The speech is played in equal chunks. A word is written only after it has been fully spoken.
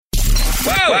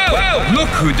Whoa! Look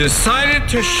who decided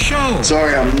to show.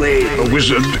 Sorry I'm late. A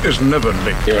wizard is never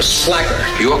late. You're a slacker.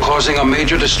 You're causing a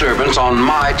major disturbance on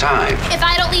my time. If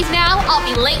I don't leave now, I'll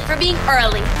be late for being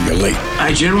early. You're late.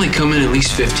 I generally come in at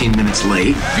least 15 minutes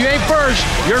late. If you ain't first,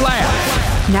 you're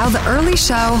last. Now the early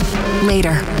show,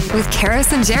 later, with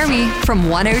Karis and Jeremy from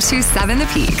 102.7 The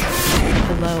Peak.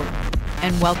 Hello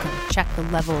and welcome. Check the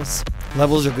levels.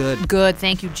 Levels are good. Good.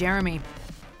 Thank you, Jeremy.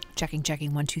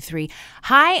 Checking, 1, 2, 3.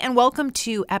 Hi, and welcome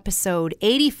to episode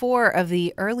 84 of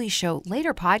the Early Show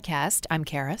Later podcast. I'm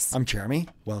Karis. I'm Jeremy.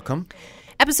 Welcome.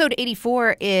 Episode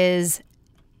 84 is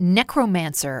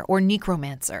Necromancer or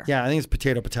Necromancer. Yeah, I think it's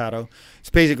potato. It's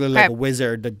basically like a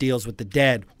wizard that deals with the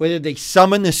dead. Whether they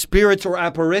summon the spirits or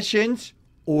apparitions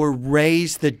or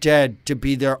raise the dead to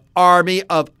be their army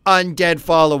of undead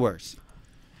followers.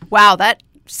 Wow, that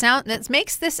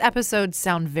makes this episode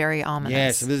sound very ominous.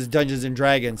 Yes, if this is Dungeons and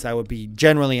Dragons, I would be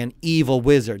generally an evil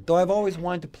wizard. Though I've always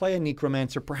wanted to play a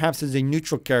necromancer, perhaps as a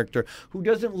neutral character who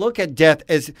doesn't look at death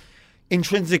as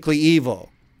intrinsically evil.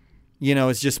 You know,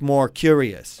 it's just more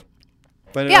curious.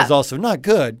 But it is also not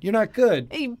good. You're not good.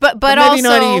 But maybe also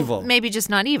not evil. Maybe just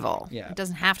not evil. Yeah. It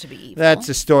doesn't have to be evil. That's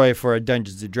a story for a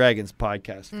Dungeons and Dragons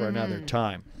podcast for another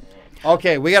time.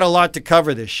 Okay, we got a lot to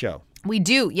cover this show. We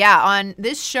do, yeah. On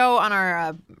this show, on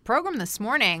our program this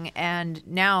morning, and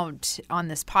now on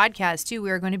this podcast too,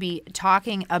 we are going to be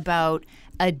talking about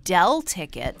Adele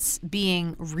tickets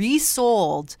being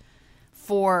resold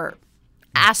for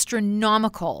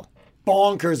astronomical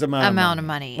bonkers amount of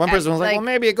money. One person was like, well,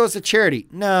 maybe it goes to charity.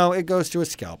 No, it goes to a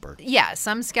scalper. Yeah,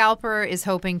 some scalper is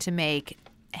hoping to make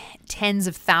tens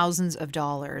of thousands of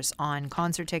dollars on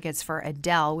concert tickets for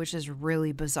Adele, which is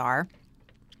really bizarre.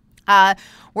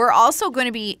 We're also going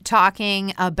to be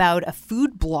talking about a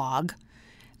food blog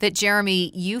that,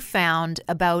 Jeremy, you found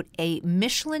about a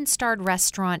Michelin-starred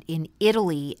restaurant in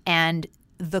Italy and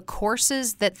the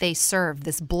courses that they serve.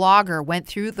 This blogger went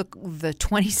through the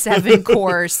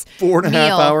 27-course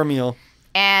 4.5-hour meal.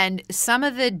 And some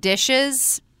of the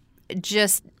dishes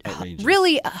just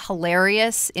really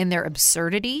hilarious in their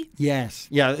absurdity. Yes.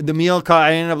 Yeah, the meal cost,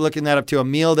 I ended up looking that up too. A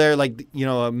meal there, like, you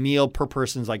know, a meal per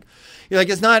person's like,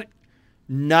 it's not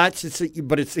nuts,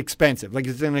 but it's expensive. Like,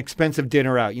 it's an expensive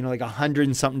dinner out, like $100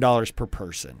 and something per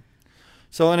person.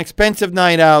 So an expensive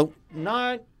night out,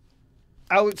 not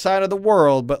outside of the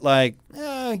world, but like,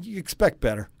 you expect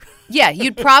better. Yeah,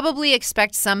 you'd probably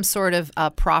expect some sort of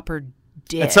proper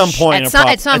dish. At some point, a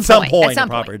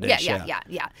proper dish.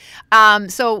 Yeah.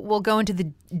 So we'll go into the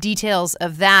details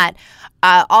of that.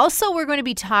 Also, we're going to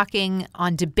be talking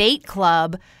on Debate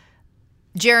Club.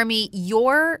 Jeremy,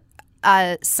 your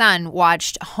son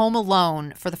watched Home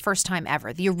Alone for the first time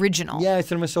ever, the original. Yeah, I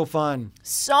thought it was so fun.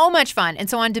 So much fun. And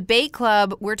so on Debate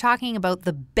Club, we're talking about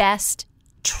the best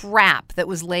trap that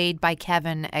was laid by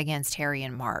Kevin against Harry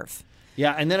and Marv.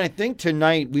 Yeah, and then I think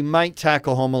tonight we might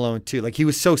tackle Home Alone 2. Like, he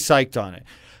was so psyched on it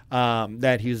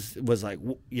that he was like,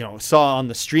 saw on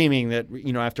the streaming that,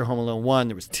 after Home Alone 1,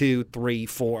 there was 2, 3,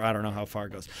 4, I don't know how far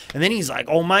it goes. And then he's like,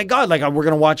 oh my God, like, we're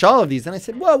going to watch all of these. And I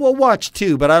said, well, we'll watch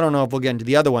 2, but I don't know if we'll get into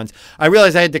the other ones. I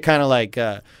realized I had to kind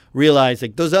of realize,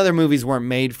 like, those other movies weren't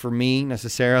made for me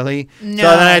necessarily. No. So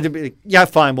then I had to be like, yeah,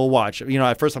 fine, we'll watch.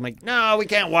 At first I'm like, no, we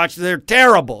can't watch. They're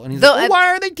terrible. And he's like, well, why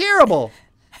are they terrible?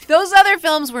 Those other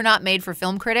films were not made for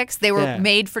film critics. They were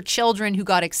made for children who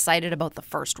got excited about the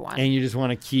first one. And you just want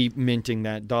to keep minting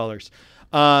that dollars.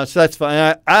 So that's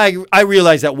fine. I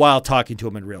realized that while talking to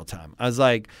him in real time. I was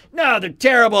like, no, they're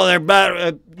terrible. They're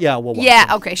bad. Yeah, we'll watch them.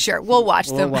 Yeah, okay, sure. We'll watch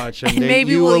them. We'll watch them.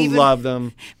 You will love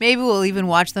them. Maybe we'll even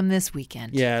watch them this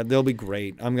weekend. Yeah, they'll be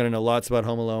great. I'm going to know lots about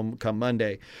Home Alone come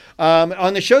Monday.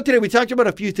 On the show today, we talked about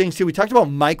a few things, too. We talked about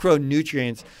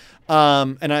micronutrients.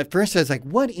 And at first I was like,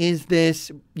 what is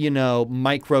this,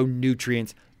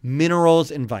 micronutrients,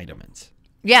 minerals and vitamins?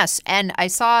 Yes. And I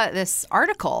saw this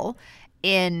article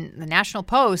in the National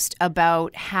Post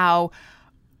about how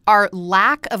our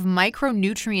lack of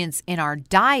micronutrients in our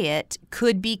diet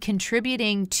could be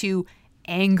contributing to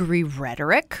angry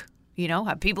rhetoric.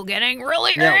 How people getting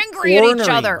really angry at each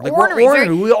other. Like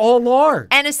ornery. We all are.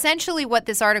 And essentially what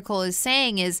this article is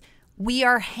saying is we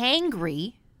are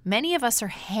hangry. Many of us are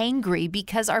hangry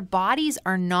because our bodies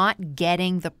are not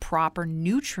getting the proper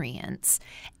nutrients,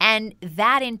 and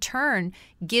that in turn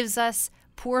gives us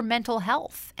poor mental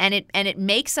health, and it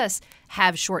makes us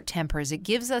have short tempers. It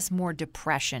gives us more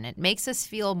depression. It makes us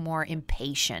feel more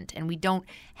impatient, and we don't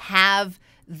have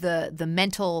the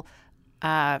mental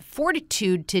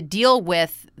fortitude to deal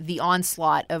with the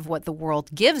onslaught of what the world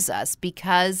gives us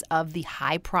because of the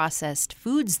high processed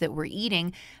foods that we're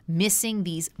eating, missing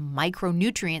these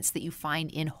micronutrients that you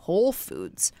find in whole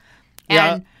foods.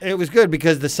 And it was good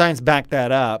because the science backed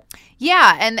that up.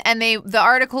 yeah, and the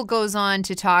article goes on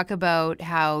to talk about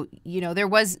how, there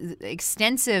was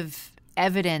extensive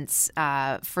evidence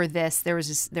for this. There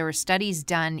were studies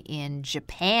done in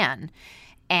Japan,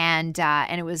 and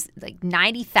it was like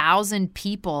 90,000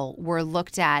 people were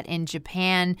looked at in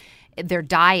Japan, their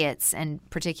diets, and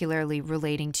particularly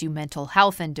relating to mental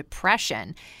health and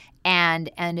depression,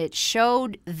 and it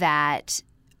showed that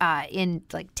in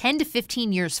like 10 to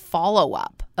 15 years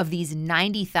follow-up of these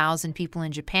 90,000 people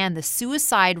in Japan, the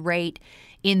suicide rate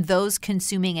in those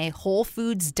consuming a whole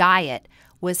foods diet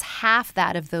was half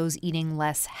that of those eating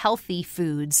less healthy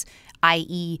foods,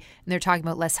 i.e., they're talking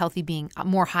about less healthy being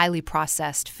more highly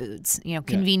processed foods,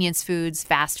 convenience foods,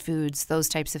 fast foods, those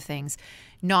types of things,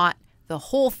 not the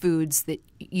whole foods that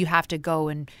you have to go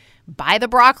and buy the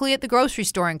broccoli at the grocery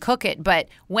store and cook it. But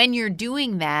when you're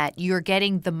doing that, you're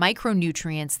getting the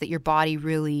micronutrients that your body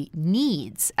really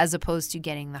needs, as opposed to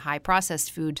getting the high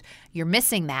processed food. You're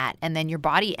missing that, and then your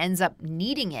body ends up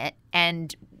needing it,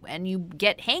 and you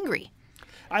get hangry.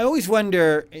 I always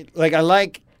wonder, like, I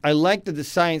like that the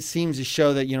science seems to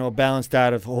show that, a balanced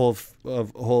diet of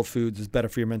whole foods is better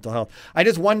for your mental health. I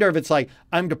just wonder if it's like,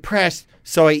 I'm depressed,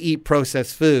 so I eat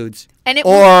processed foods,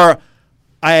 or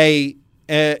I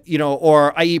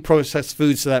eat processed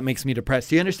foods, so that makes me depressed.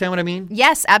 Do you understand what I mean?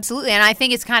 Yes, absolutely. And I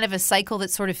think it's kind of a cycle that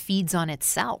sort of feeds on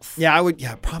itself.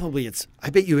 Yeah, probably I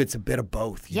bet you it's a bit of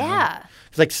both. You know?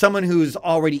 It's like someone who's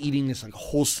already eating this like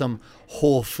wholesome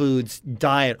whole foods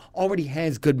diet already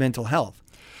has good mental health.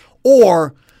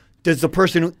 Or does the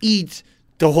person who eats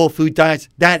the whole food diets,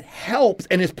 that helps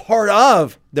and is part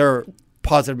of their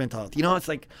positive mental health? It's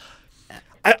like,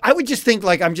 I would just think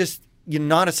like, I'm just, you're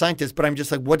not a scientist, but I'm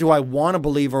just like, what do I want to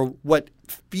believe, or what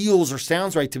feels or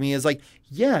sounds right to me is like,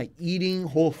 yeah, eating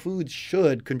whole foods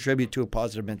should contribute to a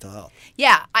positive mental health.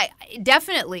 Yeah,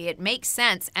 definitely. It makes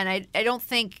sense. And I don't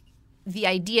think the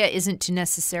idea isn't to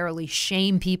necessarily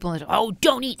shame people and,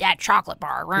 don't eat that chocolate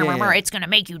bar. It's going to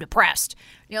make you depressed.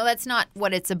 That's not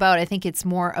what it's about. I think it's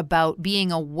more about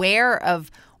being aware of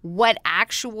what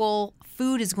actual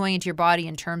food is going into your body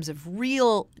in terms of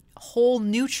real whole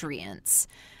nutrients.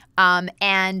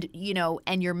 And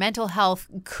your mental health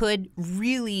could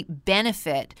really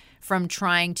benefit from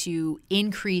trying to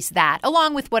increase that,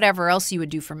 along with whatever else you would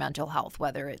do for mental health,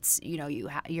 whether it's,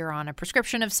 you're on a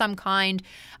prescription of some kind.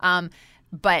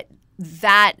 But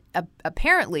that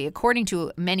apparently, according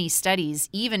to many studies,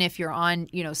 even if you're on,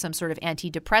 some sort of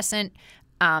antidepressant,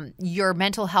 your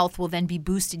mental health will then be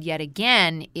boosted yet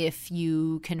again if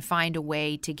you can find a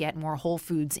way to get more whole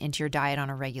foods into your diet on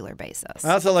a regular basis.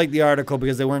 I also like the article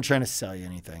because they weren't trying to sell you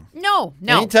anything. No.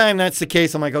 Anytime that's the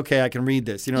case, I'm like, okay, I can read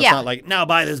this. It's not like, now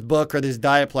buy this book or this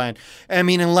diet plan. I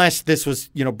mean, unless this was,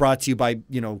 brought to you by,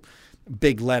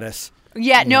 Big Lettuce.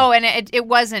 Yeah, no, and it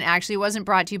wasn't actually. It wasn't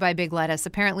brought to you by Big Lettuce.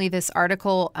 Apparently, this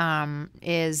article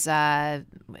is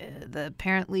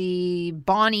apparently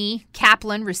Bonnie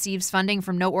Kaplan receives funding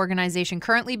from no organization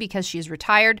currently because she is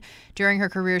retired. During her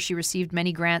career, she received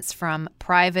many grants from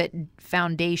private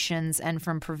foundations and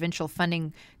from provincial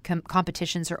funding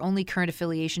competitions. Her only current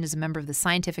affiliation is a member of the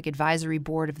Scientific Advisory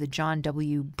Board of the John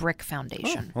W. Brick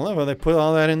Foundation. Oh, well, they put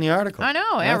all that in the article. I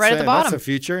know, right at the bottom. That's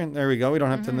the future, and there we go. We don't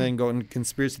have to then go in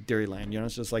conspiracy theory land.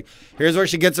 It's just like, here's where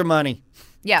she gets her money.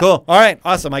 Yeah. Cool. All right.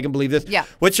 Awesome. I can believe this. Yeah.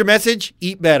 What's your message?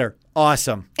 Eat better.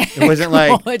 Awesome. It wasn't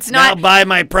like, it's not, now buy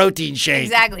my protein shake.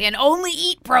 Exactly. And only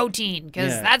eat protein,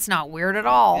 because that's not weird at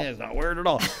all. Yeah, it's not weird at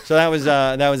all. So that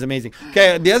was amazing.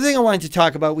 Okay. The other thing I wanted to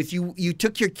talk about with you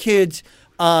took your kids,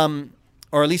 or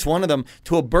at least one of them,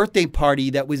 to a birthday party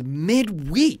that was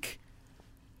midweek.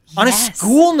 On a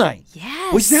school night.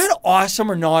 Yes. Was that awesome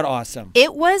or not awesome?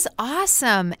 It was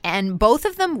awesome. And both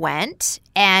of them went,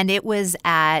 and it was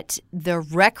at the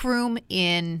rec room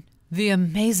in the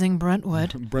amazing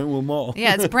Brentwood. Brentwood Mall.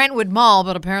 Yeah, it's Brentwood Mall,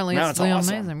 but apparently it's the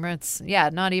awesome. amazing. It's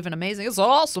not even amazing. It's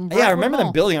awesome. Brentwood I remember Mall.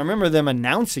 them building. I remember them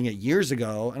announcing it years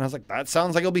ago, and I was like, that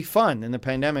sounds like it'll be fun. And the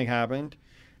pandemic happened.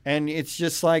 And it's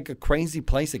just like a crazy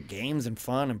place of games and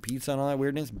fun and pizza and all that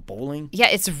weirdness, bowling. Yeah,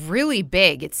 it's really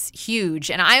big. It's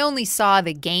huge. And I only saw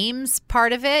the games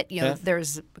part of it.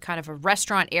 There's kind of a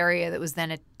restaurant area that was then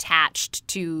attached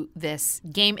to this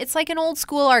game. It's like an old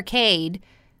school arcade,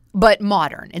 but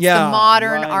modern. It's the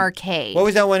modern arcade. What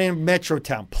was that one in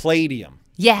Metrotown? Palladium.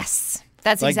 Yes.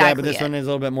 That's like exactly that, but this it. one is a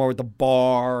little bit more with the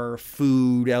bar,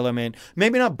 food element.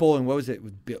 Maybe not bowling. What was it?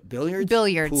 Billiards?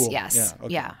 Billiards, Pool. yes. Yeah,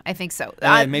 okay. Yeah, I think so.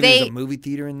 Maybe there's a movie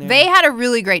theater in there. They had a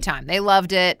really great time. They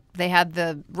loved it. They had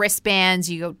the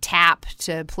wristbands. You go tap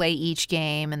to play each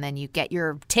game, and then you get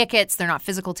your tickets. They're not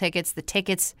physical tickets. The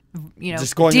tickets,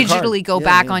 Just go on your digitally card. go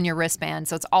back on your wristband,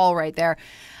 so it's all right there.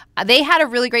 They had a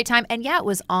really great time. And yeah, it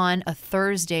was on a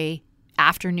Thursday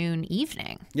afternoon,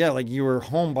 evening. Yeah, like you were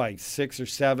home by 6 or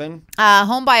 7.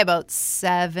 Home by about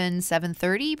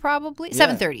 7:30 probably.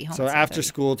 7:30 home. So after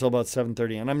school till about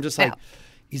 7:30. And I'm just like,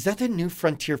 is that the new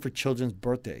frontier for children's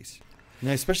birthdays?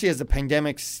 Especially as the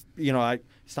pandemic's,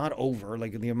 it's not over.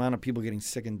 Like the amount of people getting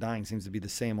sick and dying seems to be the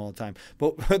same all the time.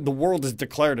 But the world has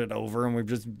declared it over, and we're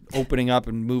just opening up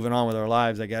and moving on with our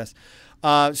lives, I guess.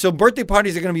 So birthday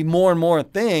parties are going to be more and more a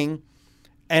thing.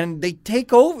 And they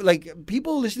take over. Like,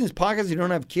 people listen to this podcast who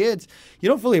don't have kids, you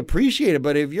don't fully appreciate it.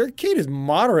 But if your kid is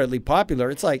moderately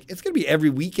popular, it's like, it's going to be every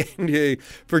weekend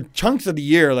for chunks of the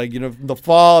year. Like, the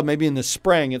fall, maybe in the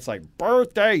spring, it's like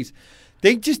birthdays.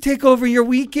 They just take over your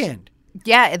weekend.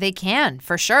 Yeah, they can,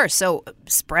 for sure. So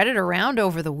spread it around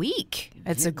over the week.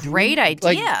 It's a great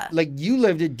idea. Like you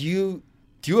lived it. Do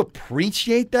you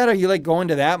appreciate that? Are you like going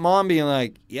to that mom being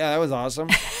like, yeah, that was awesome?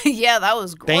 Yeah, that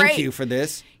was great. Thank you for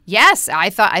this. Yes,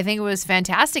 I think it was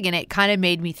fantastic, and it kind of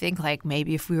made me think like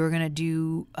maybe if we were going to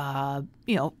do, a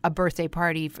birthday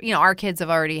party. Our kids have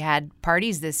already had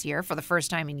parties this year for the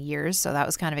first time in years, so that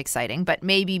was kind of exciting. But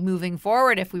maybe moving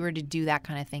forward, if we were to do that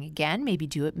kind of thing again, maybe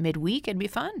do it midweek, it'd be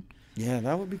fun. Yeah,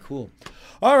 that would be cool.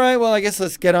 All right, well, I guess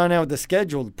let's get on out with the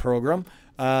scheduled program.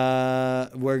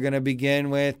 We're going to begin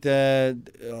with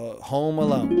Home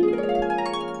Alone.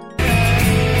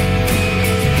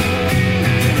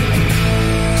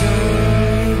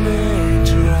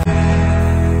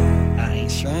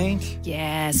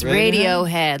 Yes,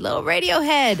 Radiohead. Little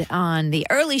Radiohead on the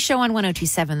early show on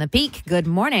 102.7 The Peak. Good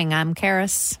morning. I'm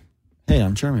Karis. Hey,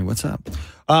 I'm Jeremy. What's up?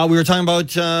 We were talking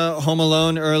about Home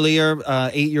Alone earlier.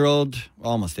 8-year-old,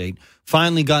 almost 8,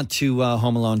 finally got to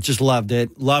Home Alone. Just loved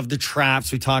it. Loved the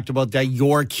traps. We talked about that.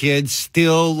 Your kids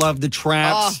still love the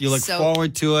traps. You look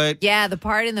forward to it. Yeah, the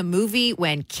part in the movie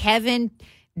when Kevin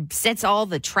sets all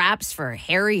the traps for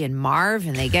Harry and Marv,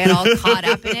 and they get all caught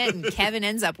up in it, and Kevin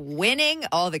ends up winning.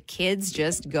 All the kids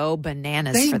just go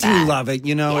bananas for that. They do love it.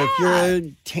 If you're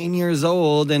 10 years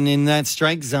old and in that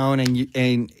strike zone and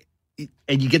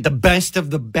you get the best of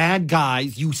the bad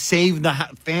guys, you save the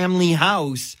family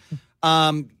house.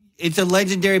 It's a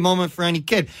legendary moment for any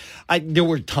kid. There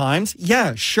were times,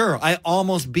 yeah, sure, I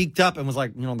almost beaked up and was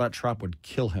like, that trap would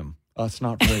kill him. It's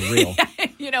not very real.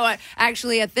 You know what?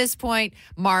 Actually, at this point,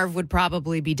 Marv would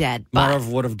probably be dead.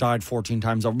 Marv would have died 14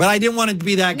 times over. But I didn't want it to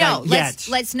be that guy yet.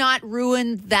 Let's not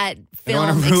ruin that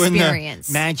film experience.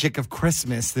 The magic of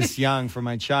Christmas this young for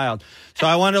my child. So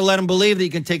I wanted to let him believe that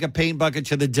you can take a paint bucket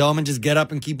to the dome and just get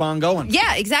up and keep on going.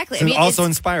 Yeah, exactly. It's also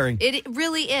inspiring. It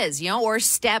really is, or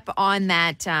step on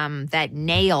that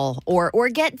nail or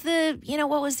get the,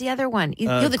 what was the other one?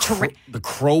 The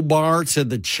crowbar to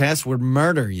the chest would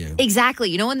murder you.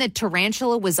 Exactly. When the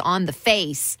tarantula was on the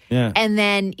face, and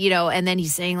then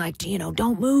he's saying like,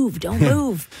 don't move.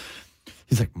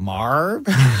 He's like, Marv?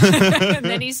 And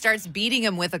then he starts beating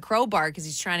him with a crowbar because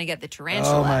he's trying to get the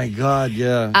tarantula. Oh, my God,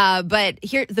 yeah. But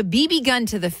here, the BB gun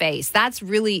to the face, the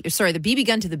BB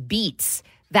gun to the beats,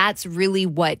 that's really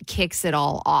what kicks it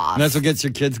all off. And that's what gets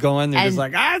your kids going? They're just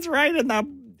like, it's right in the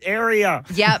area.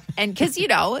 Yep. And because,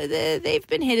 they've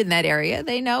been hit in that area.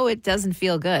 They know it doesn't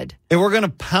feel good. And we're going to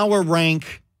power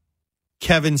rank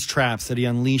Kevin's traps that he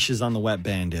unleashes on the Wet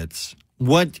Bandits.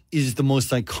 What is the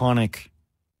most iconic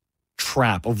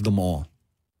trap of them all?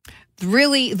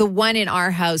 Really, the one in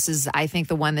our house is, I think,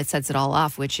 the one that sets it all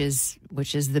off, which is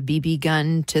the BB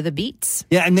gun to the beats.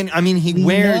 Yeah, and then he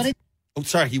wears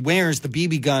the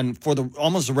BB gun for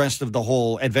almost the rest of the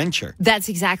whole adventure. That's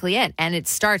exactly it, and it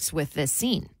starts with this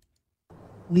scene.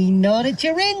 We know that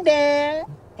you're in there,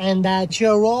 and that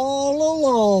you're all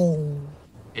alone.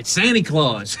 It's Santa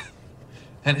Claus,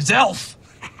 and it's Elf.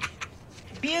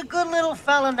 Be a good little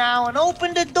fella now and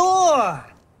open the door.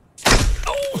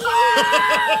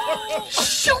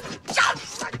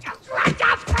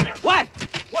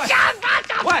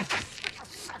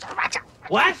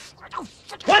 What?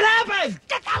 What happened?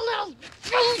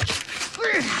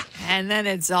 And then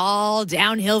it's all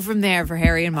downhill from there for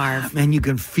Harry and Marv. Man, you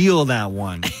can feel that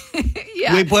one.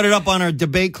 Yeah. We put it up on our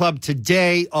debate club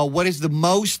today. What is the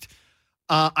most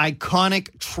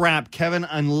iconic trap Kevin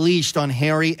unleashed on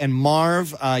Harry and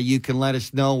Marv? You can let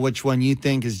us know which one you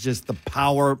think is just the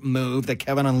power move that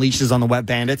Kevin unleashes on the Wet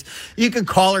Bandits. You can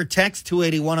call or text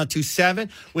 280-1027.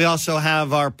 We also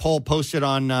have our poll posted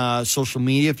on social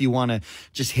media if you want to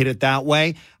just hit it that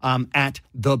way. At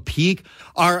The Peak.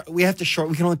 We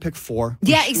can only pick 4.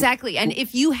 Yeah, exactly. And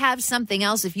if you have something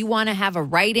else, if you want to have a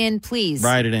write-in, please.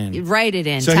 Write it in. Write it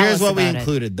in. So Tell here's us what we about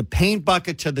included. The paint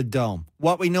bucket to the dome.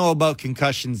 what we know about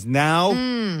concussions now,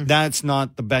 that's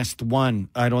not the best one.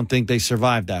 I don't think they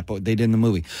survived that, but they did in the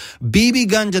movie. BB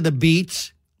gun to the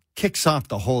beats kicks off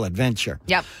the whole adventure.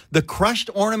 Yep. The crushed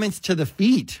ornaments to the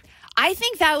feet. I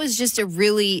think that was just a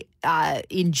really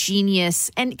ingenious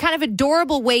and kind of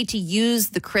adorable way to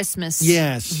use the Christmas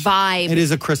vibe. It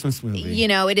is a Christmas movie. You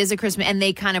know, it is a Christmas, and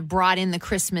they kind of brought in the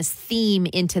Christmas theme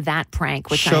into that prank,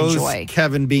 which Shows I enjoy.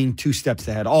 Kevin being 2 steps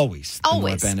ahead, always.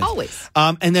 Always.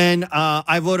 And then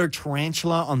I voted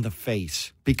tarantula on the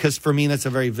face, because for me that's a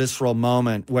very visceral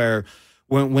moment where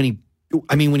when he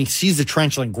sees the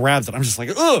tarantula and grabs it, I'm just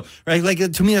like, oh, right?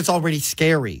 Like, to me, that's already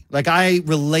scary. Like, I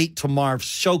relate to Marv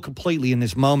so completely in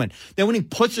this moment. Then when he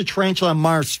puts the tarantula on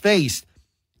Marv's face,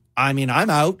 I mean, I'm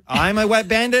out. I'm a wet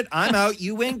bandit. I'm out.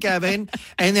 You win, Kevin.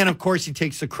 And then, of course, he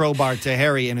takes the crowbar to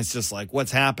Harry, and it's just like,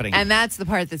 what's happening? And that's the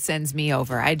part that sends me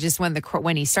over. I just, when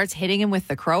he starts hitting him with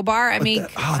the crowbar, I mean,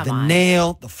 the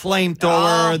nail, the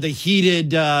flamethrower, the heated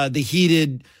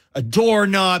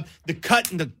doorknob, the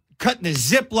cutting the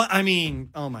zip line. I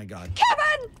mean, oh my God.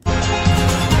 Kevin!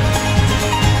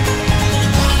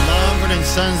 Mumford and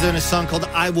Sons doing a song called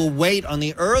I Will Wait on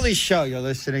The Early Show. You're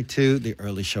listening to The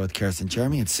Early Show with Karis and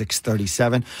Jeremy at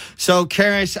 6:37. So,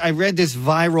 Karis, I read this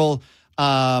viral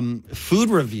food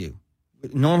review.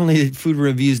 Normally, food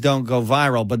reviews don't go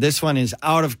viral, but this one is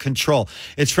out of control.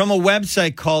 It's from a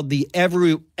website called the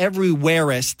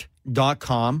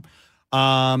everywhereist.com,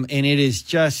 and it is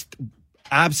just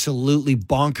absolutely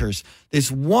bonkers.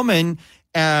 This woman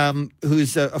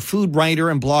who's a food writer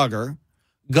and blogger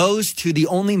goes to the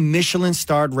only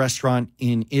Michelin-starred restaurant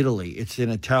in Italy. It's in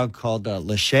a town called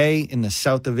Lecce in the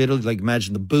south of Italy. Like,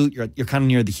 imagine the boot. You're kind of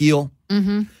near the heel.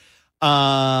 Mm-hmm.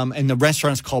 And the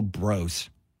restaurant's called Bros.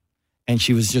 And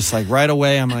she was just like, right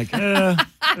away, I'm like,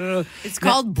 It's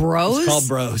called Bros? It's called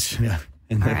Bros. Yeah.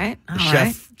 And All right.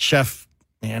 Chef,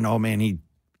 man, oh man, he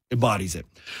embodies it.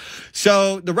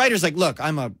 So the writer's like, look,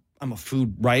 I'm a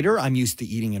food writer. I'm used to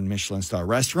eating in Michelin-star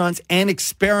restaurants and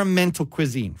experimental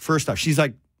cuisine. First off, she's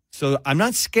like, so I'm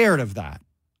not scared of that.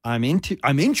 I'm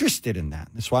interested in that.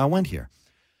 That's why I went here.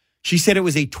 She said it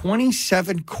was a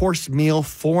 27-course meal,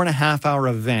 4.5-hour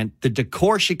event. The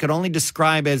decor she could only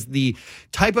describe as the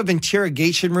type of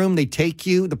interrogation room the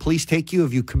police take you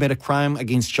if you commit a crime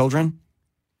against children.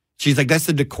 She's like, that's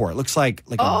the decor. It looks like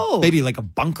maybe like a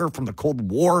bunker from the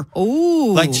Cold War.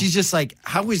 Oh. Like, she's just like,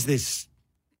 how is this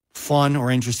fun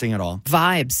or interesting at all?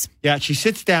 Vibes. Yeah, she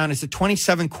sits down. It's a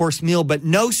 27-course meal, but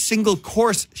no single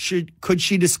course could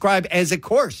she describe as a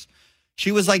course.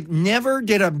 She was like, never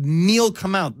did a meal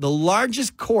come out. The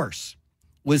largest course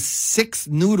was 6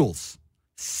 noodles.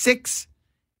 6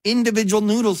 individual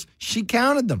noodles. She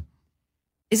counted them.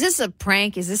 Is this a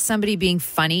prank? Is this somebody being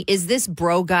funny? Is this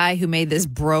bro guy who made this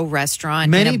bro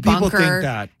restaurant Many in a bunker? people think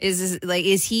that.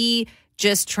 Is he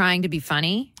just trying to be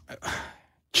funny?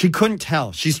 She couldn't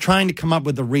tell. She's trying to come up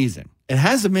with a reason. It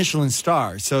has a Michelin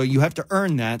star, so you have to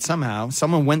earn that somehow.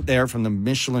 Someone went there from the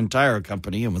Michelin Tire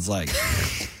Company and was like,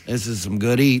 this is some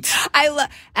good eats.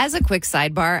 As a quick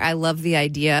sidebar, I love the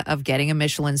idea of getting a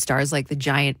Michelin star as like the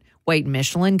giant white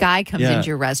Michelin guy comes into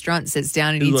your restaurant, sits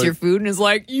down and eats your food and is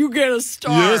like, you get a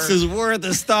star. This is worth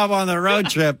a stop on the road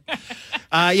trip.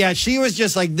 She was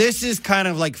just like, this is kind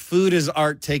of like food as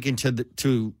art taken to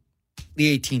the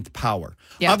 18th power.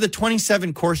 Yep. Of the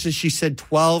 27 courses, she said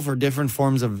 12 are different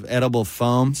forms of edible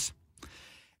foams.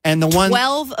 And the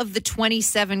 12 of the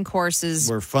 27 courses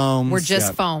were foams. Were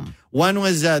just foam. One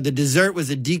was the dessert was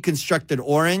a deconstructed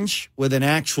orange with an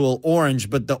actual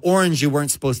orange, but the orange you weren't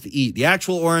supposed to eat. The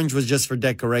actual orange was just for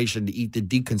decoration, to eat the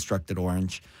deconstructed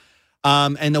orange.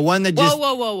 And the one that just...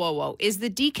 Whoa. Is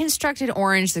the deconstructed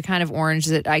orange the kind of orange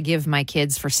that I give my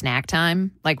kids for snack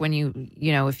time? Like when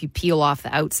if you peel off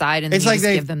the outside and then you just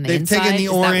give them the inside? Taken the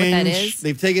orange, is that what that is?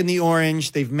 They've taken the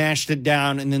orange, they've mashed it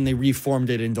down, and then they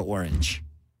reformed it into orange.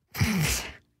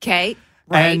 Okay,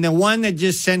 right. And the one that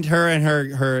just sent her and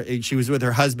her she was with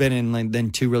her husband and then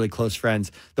 2 really close friends.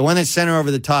 The one that sent her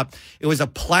over the top, it was a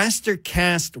plaster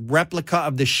cast replica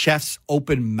of the chef's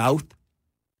open mouth.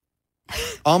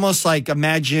 Almost like,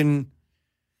 imagine,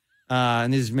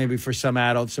 and this is maybe for some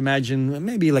adults, imagine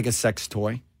maybe like a sex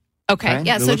toy. Okay.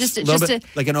 Yeah. So just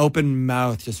like an open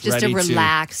mouth, just ready a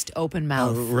relaxed open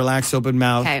mouth. Relaxed open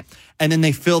mouth. Okay. And then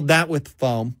they filled that with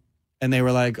foam. And they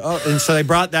were like, oh, and so they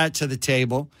brought that to the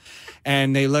table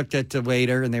and they looked at the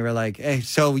waiter and they were like, hey,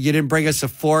 so you didn't bring us a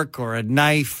fork or a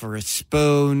knife or a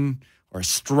spoon or a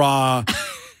straw.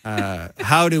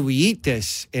 How do we eat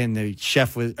this? And the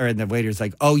the waiter's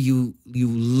like, oh, you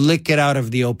lick it out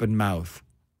of the open mouth.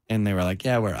 And they were like,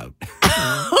 yeah, we're out.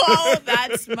 Oh,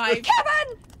 that's my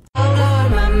Kevin.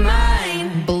 On my mind.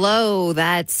 Blow.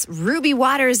 That's Ruby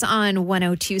Waters on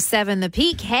 102.7 The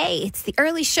Peak. Hey, it's the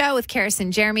early show with Karis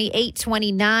and Jeremy,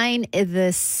 8:29.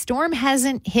 The storm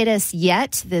hasn't hit us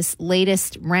yet, this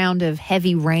latest round of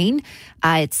heavy rain.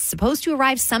 It's supposed to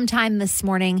arrive sometime this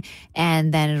morning,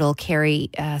 and then it'll carry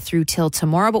through till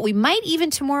tomorrow. But we might even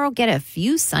tomorrow get a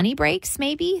few sunny breaks,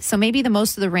 maybe. So maybe the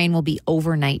most of the rain will be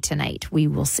overnight tonight. We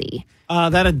will see.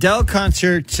 That Adele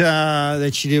concert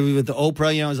that she did with the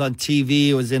Oprah, it was on TV.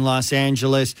 It was in Los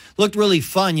Angeles. Looked really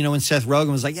fun, when Seth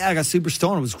Rogen was like, I got super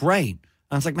stoned. It was great.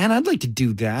 I was like, man, I'd like to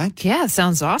do that. Yeah,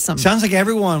 sounds awesome. Sounds like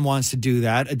everyone wants to do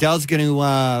that. Adele's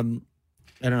going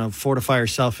to, fortify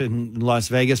herself in Las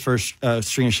Vegas for a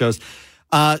string of shows.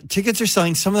 Tickets are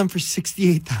selling, some of them for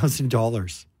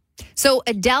 $68,000. So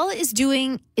Adele is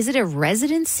doing, is it a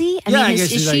residency?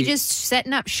 Is she just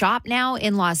setting up shop now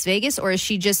in Las Vegas, or is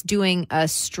she just doing a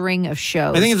string of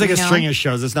shows? I think it's like a string of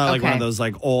shows. It's not like one of those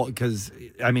because,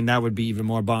 that would be even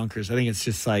more bonkers. I think it's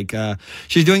just like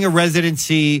she's doing a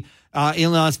residency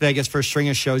in Las Vegas for a string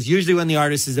of shows. Usually when the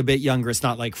artist is a bit younger, it's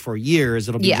not like for years.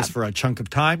 It'll be just for a chunk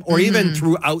of time. Or even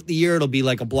throughout the year, it'll be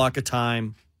like a block of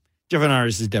time. Different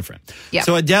artists is different. Yep.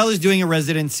 So Adele is doing a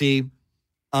residency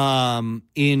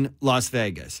in Las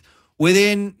Vegas.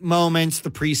 Within moments, the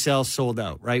pre-sale sold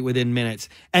out, right? Within minutes.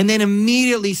 And then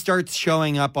immediately starts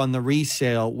showing up on the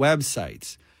resale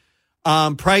websites.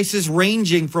 Prices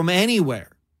ranging from anywhere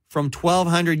from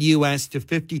 $1,200 US to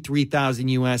 $53,000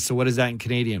 US. So what is that in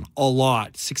Canadian? A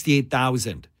lot.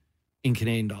 $68,000 in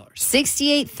Canadian dollars.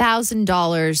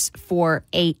 $68,000 for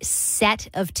a set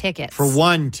of tickets. For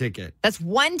one ticket. That's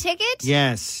one ticket?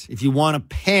 Yes. If you want a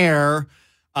pair,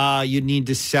 you'd need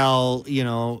to sell,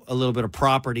 a little bit of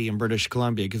property in British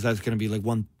Columbia, because that's going to be like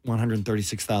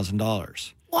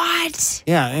 $136,000. What?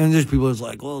 Yeah, and there's people who's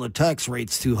like, well, the tax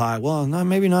rate's too high. Well, no,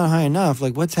 maybe not high enough.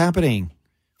 Like, what's happening?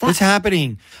 What's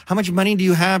happening? How much money do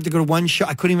you have to go to one show?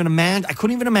 I couldn't even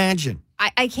imagine.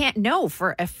 I can't know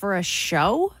for a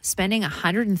show spending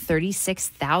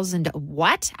 $136,000.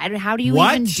 What? How do you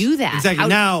even do that? Exactly.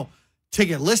 Now,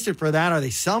 ticket listed for that. Are they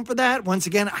selling for that? Once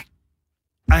again,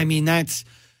 that's.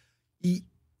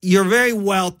 You're very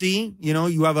wealthy.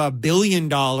 You have $1 billion.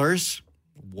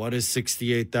 What is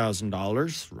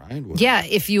 $68,000, right? Yeah,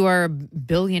 if you are a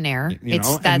billionaire.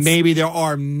 And maybe there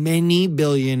are many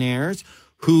billionaires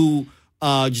who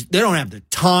they don't have the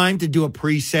time to do a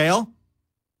pre-sale,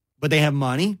 but they have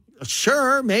money.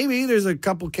 Sure, maybe there's a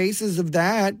couple cases of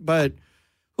that, but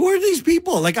who are these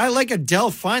people? Like, I like Adele,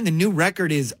 fine. The new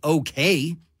record is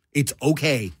okay. It's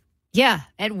okay. Yeah,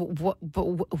 and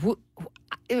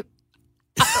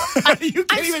you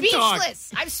can't even talk.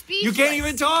 I'm speechless. You can't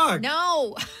even talk.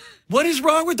 No. What is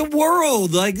wrong with the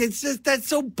world? Like, it's just, that's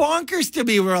so bonkers to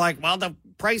me. We're like, well, the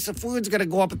price of food's going to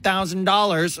go up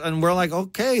 $1,000. And we're like,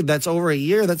 okay, that's over a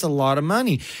year. That's a lot of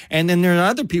money. And then there are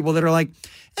other people that are like,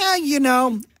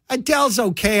 Adele's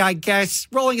okay, I guess.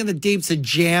 Rolling in the Deep's a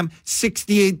jam,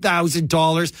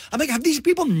 $68,000. I'm like, have these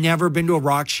people never been to a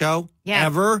rock show? Yeah.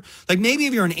 Ever? Like, maybe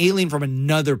if you're an alien from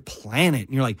another planet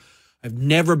and you're like, I've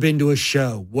never been to a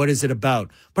show. What is it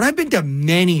about? But I've been to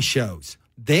many shows.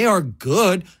 They are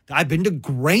good. I've been to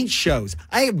great shows.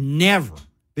 I have never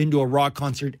been to a rock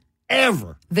concert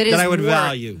ever that I would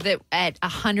value. That at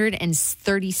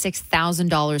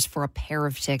 $136,000 for a pair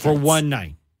of tickets. For one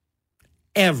night.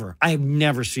 Ever. I have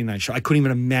never seen that show. I couldn't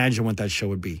even imagine what that show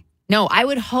would be. No, I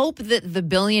would hope that the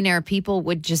billionaire people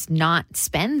would just not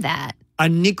spend that. A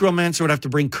necromancer would have to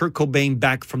bring Kurt Cobain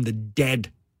back from the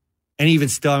dead. And even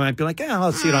still, I might be like,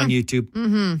 I'll see it on YouTube.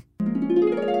 Mm-hmm.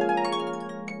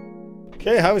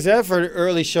 Okay, how was that for an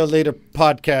early show later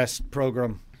podcast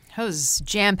program? That was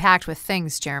jam-packed with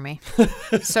things, Jeremy.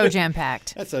 So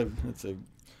jam-packed. That's a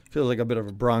feels like a bit of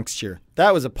a Bronx cheer.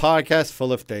 That was a podcast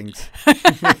full of things.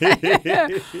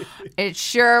 It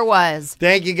sure was.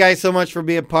 Thank you guys so much for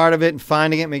being part of it and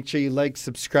finding it. Make sure you like,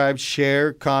 subscribe,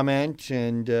 share, comment,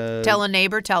 and tell a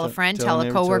neighbor, tell a friend, tell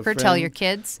a coworker, tell your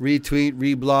kids. Retweet,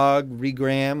 reblog,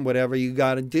 regram, whatever you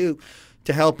got to do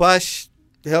to help us,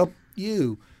 to help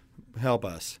you, help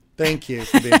us. Thank you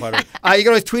for being part of it. You can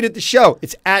always tweet at the show.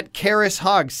 It's at Karis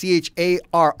Hogg, CHARISHOGG,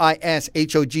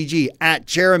 at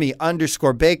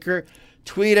Jeremy_Baker.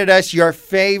 Tweet at us your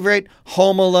favorite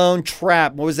Home Alone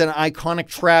trap. What was an iconic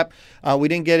trap? We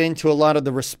didn't get into a lot of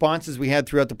the responses we had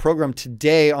throughout the program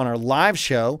today on our live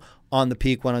show on the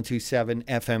Peak 102.7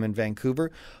 FM in Vancouver.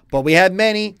 But we had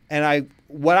many, and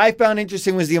what I found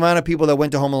interesting was the amount of people that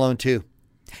went to Home Alone 2.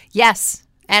 Yes.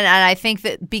 And I think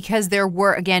that because there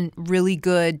were, again, really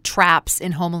good traps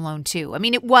in Home Alone 2. I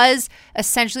mean, it was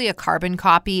essentially a carbon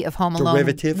copy of Home Alone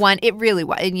Derivative. 1. It really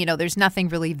was. And, there's nothing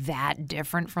really that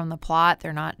different from the plot.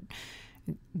 They're not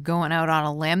going out on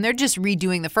a limb. They're just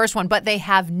redoing the first one, but they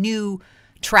have new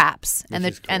traps, and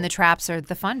the traps are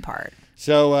the fun part.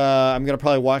 So I'm gonna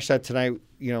probably watch that tonight.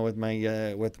 With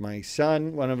my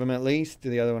son, one of them at least.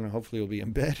 The other one hopefully will be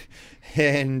in bed,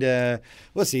 and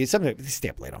we'll see. Sometimes they stay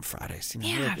up late on Fridays.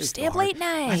 Yeah, stay up late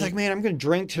night. I was like, man, I'm gonna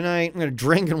drink tonight. I'm gonna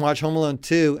drink and watch Home Alone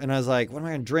 2. And I was like, what am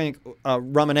I gonna drink?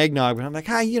 Rum and eggnog. And I'm like,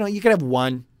 hi, you could have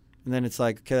one. And then it's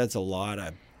like, okay, that's a lot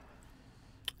of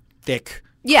thick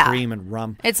cream and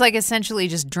rum. It's like essentially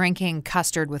just drinking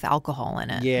custard with alcohol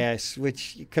in it. Yes,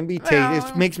 which can be tasty.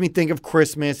 It makes me think of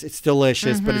Christmas. It's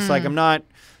delicious, but it's like I'm not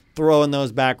throwing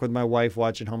those back with my wife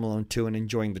watching Home Alone 2 and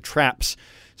enjoying the traps.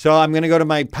 So I'm going to go to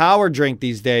my power drink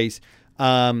these days.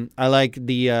 I like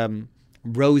the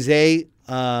rosé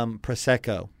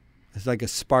Prosecco. It's like a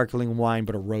sparkling wine,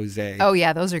 but a rosé. Oh,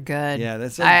 yeah, those are good. Yeah,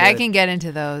 that's I can get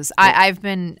into those. I've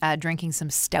been drinking some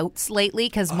stouts lately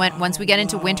because once we get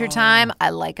into wintertime,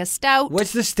 I like a stout.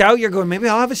 What's the stout you're going? Maybe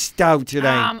I'll have a stout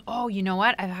today. You know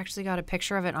what? I've actually got a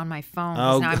picture of it on my phone.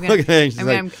 Oh, now look at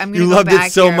that. I'm you go loved back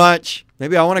it so here. much.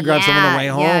 Maybe I want to grab some on the way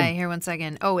home. Yeah, here, 1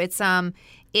 second. Oh,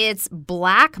 it's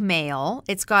blackmail.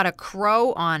 It's got a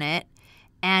crow on it,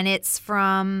 and it's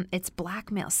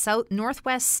blackmail.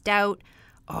 Northwest Stout.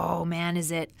 Oh, man,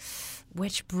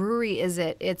 which brewery is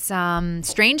it? It's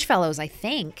Strange Fellows, I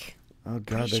think. Oh, God,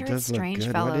 Pretty that sure does it's Strange look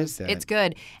good. Fellows. What is that? It's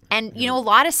good. And, a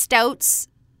lot of stouts,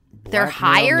 they're Blackmail,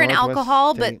 higher in Northwest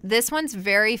alcohol, State. but this one's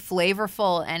very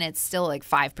flavorful, and it's still like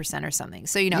 5% or something.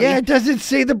 So, Yeah, it doesn't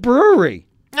say the brewery.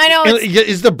 I know.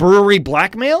 Is the brewery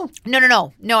Blackmail?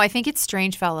 No. No, I think it's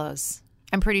Strange Fellows.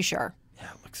 I'm pretty sure.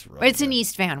 Yeah, it looks really It's an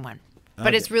East Van one.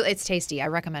 But it's tasty. I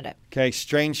recommend it. Okay,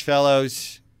 Strange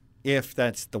Fellows, if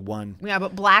that's the one. Yeah,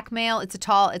 but Blackmail, it's a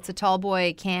tall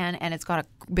boy can, and it's got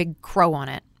a big crow on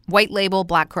it. White label,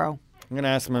 black crow. I'm going to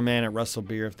ask my man at Russell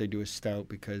Beer if they do a stout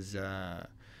because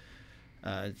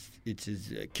it's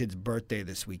his kid's birthday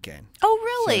this weekend. Oh,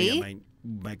 really? So, yeah,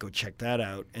 might go check that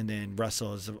out. And then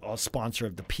Russell is a sponsor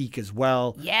of the Peak as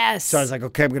well. Yes. So I was like,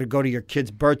 okay, I'm going to go to your kid's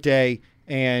birthday,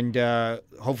 and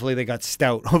hopefully they got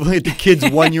stout. Hopefully at the kid's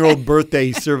 1-year-old birthday,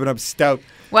 he's serving up stout.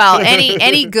 Well,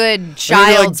 any good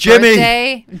child's like,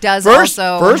 birthday does first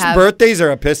have... birthdays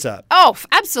are a piss up. Oh,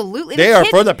 absolutely. They are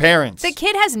for the parents. The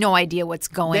kid has no idea what's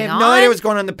going on. They have no idea what's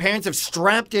going on. The parents have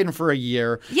strapped in for a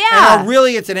year. Yeah. And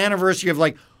really, it's an anniversary of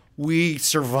like, we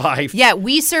survived. Yeah,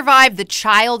 we survived. The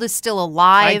child is still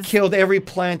alive. I killed every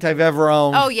plant I've ever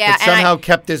owned. Oh, yeah. But somehow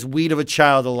kept this weed of a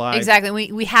child alive.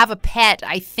 Exactly. We have a pet.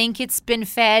 I think it's been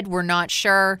fed. We're not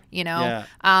sure, Yeah.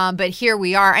 But here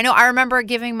we are. I remember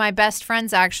giving my best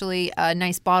friends actually a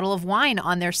nice bottle of wine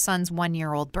on their son's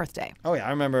 1-year-old birthday. Oh, yeah.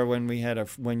 I remember when we had a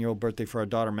 1-year-old birthday for our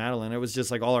daughter, Madeline. It was just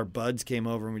like all our buds came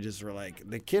over and we just were like,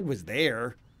 the kid was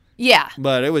there. Yeah.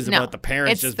 But it was about the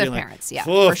parents just being parents, like,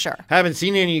 for sure. Haven't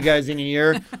seen any of you guys in a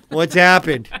year. What's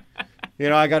happened?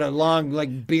 I got a long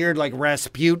beard like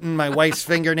Rasputin. My wife's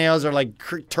fingernails are like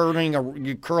curling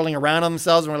around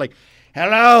themselves. And we're like,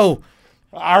 hello,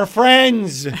 our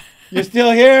friends. You're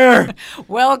still here.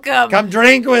 Welcome. Come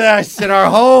drink with us in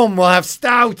our home. We'll have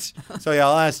stouts. So, yeah,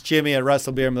 I'll ask Jimmy at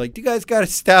Russell Beer and be like, do you guys got a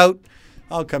stout?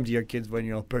 I'll come to your kid's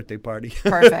 1-year-old birthday party.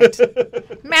 Perfect.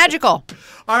 Magical.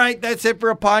 All right, that's it for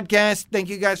a podcast. Thank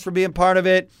you guys for being part of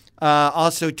it.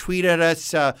 Also, tweet at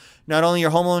us not only your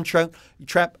Home Alone traps,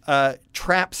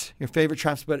 your favorite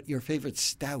traps, but your favorite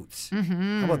stouts.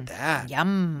 Mm-hmm. How about that?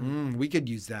 Yum. We could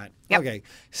use that. Yep. Okay,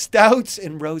 stouts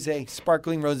and rosé,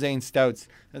 sparkling rosé and stouts.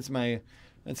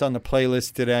 That's on the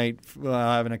playlist tonight.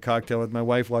 Having a cocktail with my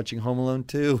wife, watching Home Alone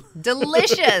 2.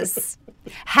 Delicious.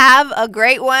 Have a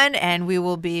great one, and we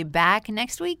will be back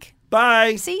next week.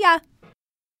 Bye. See ya.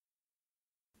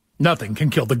 Nothing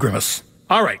can kill the grimace.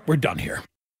 All right, we're done here.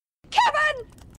 Kevin!